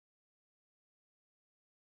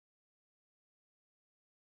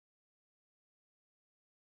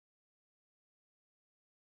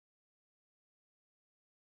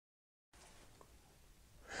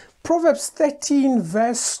Proverbs 13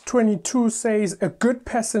 verse 22 says, a good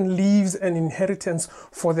person leaves an inheritance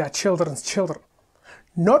for their children's children.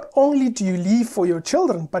 Not only do you leave for your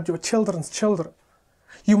children, but your children's children.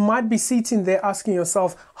 You might be sitting there asking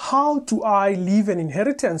yourself, how do I leave an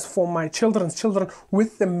inheritance for my children's children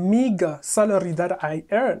with the meager salary that I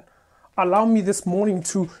earn? Allow me this morning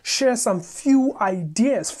to share some few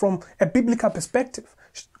ideas from a biblical perspective,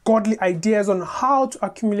 godly ideas on how to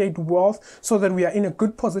accumulate wealth so that we are in a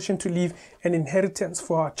good position to leave an inheritance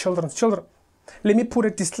for our children's children. Let me put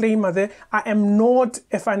a disclaimer there. I am not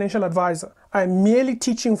a financial advisor. I am merely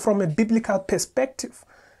teaching from a biblical perspective.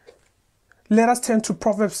 Let us turn to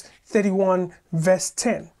Proverbs 31 verse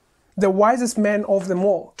 10. The wisest man of them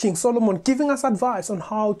all, King Solomon, giving us advice on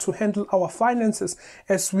how to handle our finances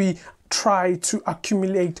as we try to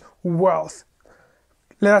accumulate wealth.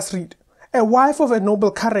 Let us read. A wife of a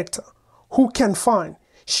noble character, who can find?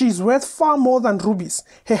 She is worth far more than rubies.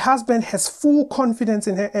 Her husband has full confidence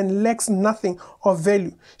in her and lacks nothing of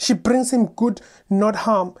value. She brings him good, not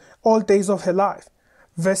harm, all days of her life.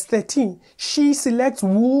 Verse 13. She selects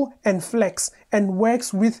wool and flax and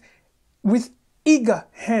works with eager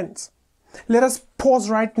hands. Let us pause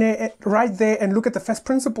right there and look at the first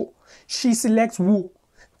principle. She selects wool.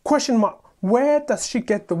 Question mark. Where does she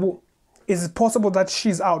get the wool? Is it possible that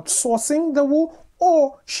she's outsourcing the wool,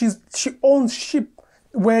 or she owns sheep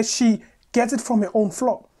where she gets it from her own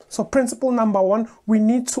flock? So principle number one, we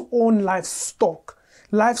need to own livestock.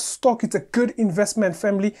 Livestock is a good investment,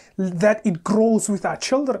 family, that it grows with our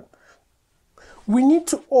children. We need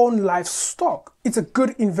to own livestock. It's a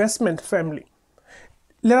good investment, family.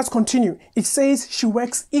 Let us continue. It says she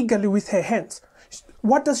works eagerly with her hands.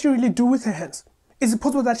 What does she really do with her hands? Is it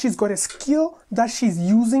possible that she's got a skill that she's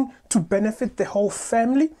using to benefit the whole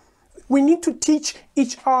family? We need to teach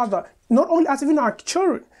each other, not only us, even our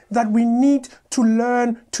children, that we need to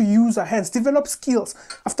learn to use our hands, develop skills.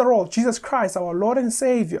 After all, Jesus Christ, our Lord and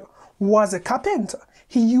Savior, was a carpenter.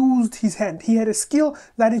 He used his hand. He had a skill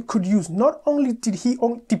that he could use. Not only did he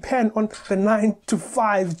depend on the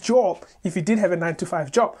 9-to-5 job, if he did have a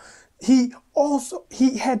 9-to-5 job, he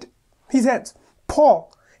had his hands.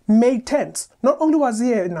 Paul made tents. Not only was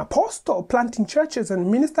he an apostle planting churches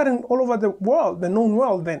and ministering all over the world, the known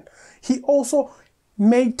world then, he also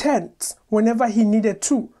made tents whenever he needed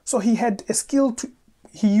to. So he had a skill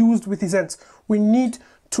he used with his hands. We need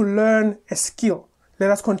to learn a skill.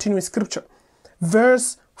 Let us continue with scripture.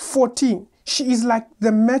 Verse 14. She is like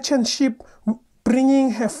the merchant ship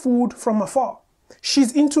bringing her food from afar.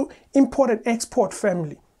 She's into import and export,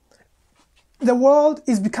 family. The world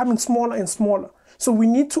is becoming smaller and smaller. So we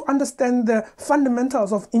need to understand the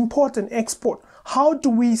fundamentals of import and export. How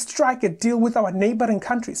do we strike a deal with our neighboring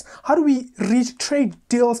countries? How do we reach trade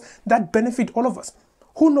deals that benefit all of us?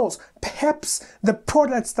 Who knows? Perhaps the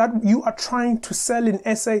products that you are trying to sell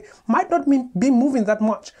in SA might not be moving that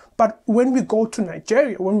much. But when we go to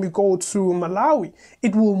Nigeria, when we go to Malawi,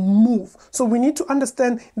 it will move. So we need to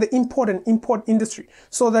understand the import and import industry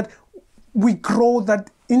so that we grow that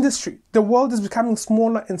industry. The world is becoming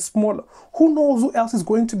smaller and smaller. Who knows who else is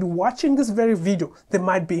going to be watching this very video? They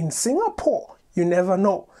might be in Singapore. You never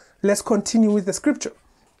know. Let's continue with the scripture.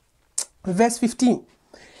 Verse 15.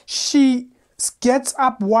 She gets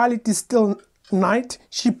up while it is still night.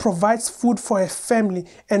 She provides food for her family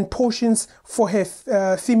and portions for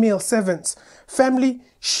her female servants. Family,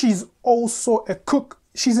 she's also a cook.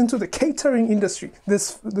 She's into the catering industry,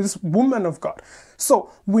 this woman of God.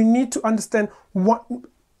 So we need to understand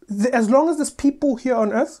as long as there's people here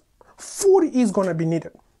on earth, food is going to be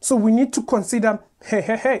needed. So we need to consider,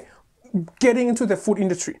 hey, getting into the food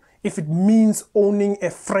industry. If it means owning a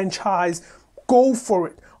franchise, go for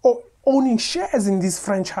it. Or owning shares in these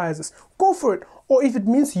franchises, go for it. Or if it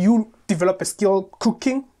means you develop a skill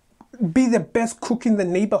cooking, be the best cook in the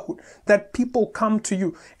neighborhood, that people come to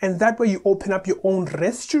you, and that way you open up your own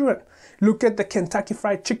restaurant. Look at the Kentucky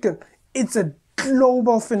Fried Chicken. It's a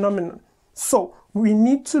global phenomenon. So we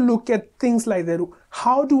need to look at things like that.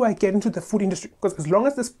 How do I get into the food industry? Because as long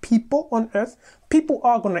as there's people on earth, people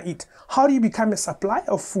are going to eat. How do you become a supplier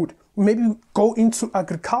of food? Maybe go into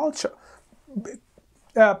agriculture,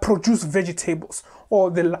 produce vegetables, or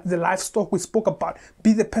the livestock we spoke about.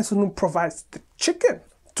 Be the person who provides the chicken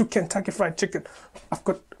to Kentucky Fried Chicken. I've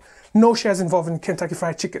got no shares involved in Kentucky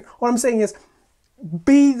Fried Chicken. What I'm saying is,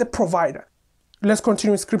 be the provider. Let's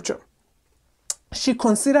continue with scripture. She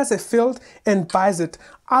considers a field and buys it.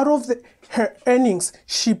 Out of her earnings,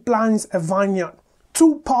 she plants a vineyard.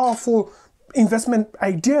 Two powerful investment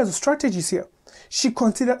ideas or strategies here. She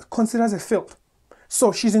considers a field.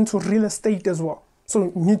 So she's into real estate as well.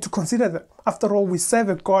 So we need to consider that. After all, we serve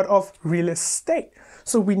a God of real estate.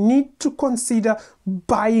 So we need to consider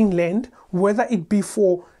buying land, whether it be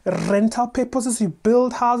for rental purposes, you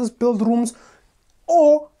build houses, build rooms,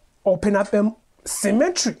 or open up a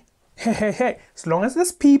cemetery. Hey. As long as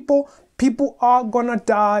there's people are gonna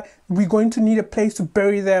die, we're going to need a place to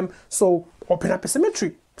bury them. So open up a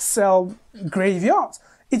cemetery, sell graveyards.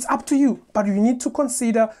 It's up to you, but you need to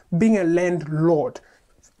consider being a landlord.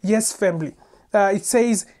 Yes, family. It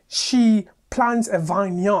says she plants a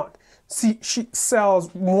vineyard. She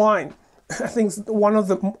sells wine. I think it's one of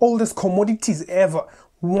the oldest commodities ever,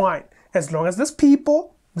 wine. As long as there's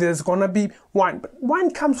people, there's gonna be wine. But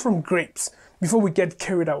wine comes from grapes. Before we get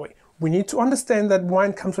carried away, we need to understand that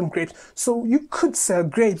wine comes from grapes. So you could sell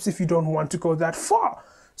grapes if you don't want to go that far.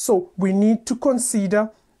 So we need to consider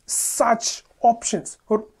such options.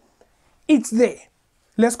 It's there.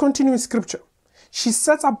 Let's continue with scripture. She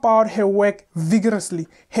sets about her work vigorously.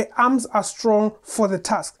 Her arms are strong for the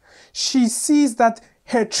task. She sees that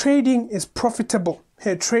her trading is profitable.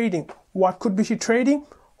 Her trading. What could be she trading?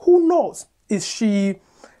 Who knows? Is she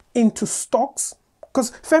into stocks? Because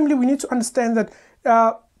family, we need to understand that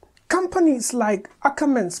companies like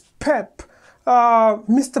Ackermans, Pep,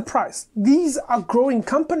 Mr. Price, these are growing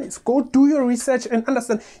companies. Go do your research and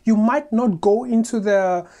understand. You might not go into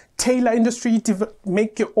the tailor industry to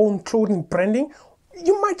make your own clothing branding.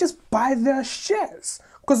 You might just buy their shares.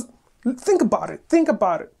 Because think about it.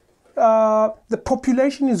 The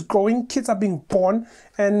population is growing, kids are being born,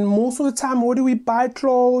 and most of the time, where do we buy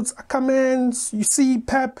clothes? Ackermans, you see,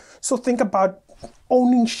 Pep. So think about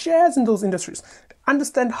owning shares in those industries.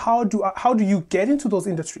 Understand how do you get into those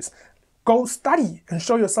industries. Go study and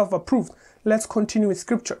show yourself approved. Let's continue with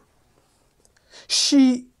scripture.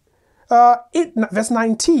 Verse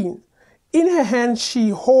 19, in her hand she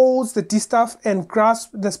holds the distaff and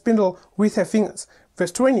grasps the spindle with her fingers.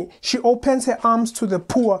 Verse 20, she opens her arms to the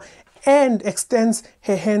poor and extends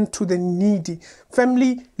her hand to the needy.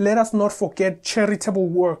 Family, let us not forget charitable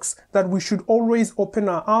works, that we should always open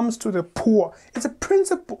our arms to the poor. It's a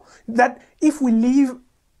principle that if we leave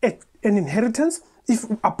an inheritance, if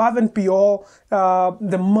above and beyond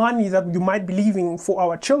the money that you might be leaving for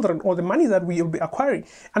our children or the money that we will be acquiring,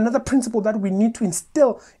 another principle that we need to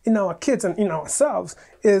instill in our kids and in ourselves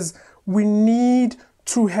is we need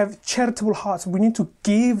to have charitable hearts. We need to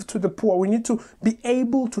give to the poor. We need to be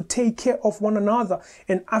able to take care of one another.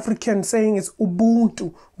 An African saying is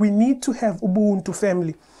Ubuntu. We need to have Ubuntu,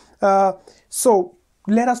 family. So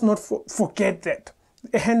let us not forget that.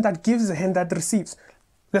 A hand that gives, a hand that receives.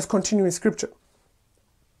 Let's continue in scripture.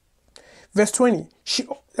 Verse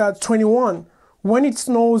 21, when it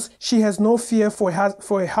snows, she has no fear for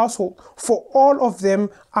a household, for all of them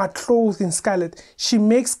are clothed in scarlet. She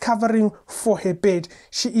makes covering for her bed.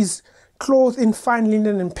 She is clothed in fine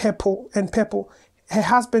linen and purple. Her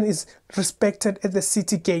husband is respected at the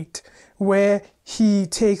city gate, where he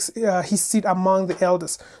takes his seat among the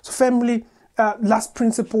elders. So family, last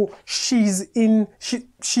principle, she's into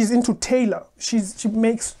tailor. She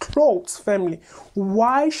makes clothes, family.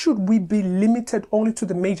 Why should we be limited only to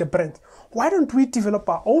the major brands? Why don't we develop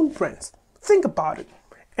our own brands? Think about it.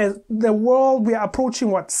 As the world, we are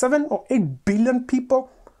approaching 7 or 8 billion people.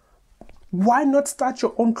 Why not start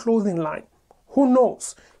your own clothing line? Who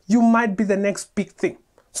knows? You might be the next big thing.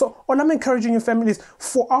 So all I'm encouraging your family is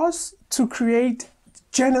for us to create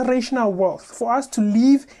generational wealth, for us to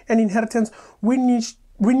leave an inheritance, we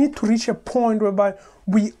need to reach a point whereby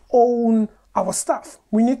we own our stuff.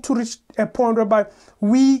 We need to reach a point whereby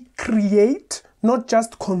we create, not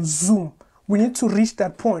just consume. We need to reach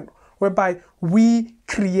that point whereby we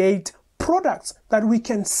create products that we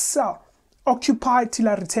can sell. Occupy till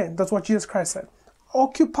I return. That's what Jesus Christ said.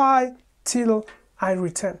 Occupy till I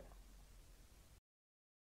return.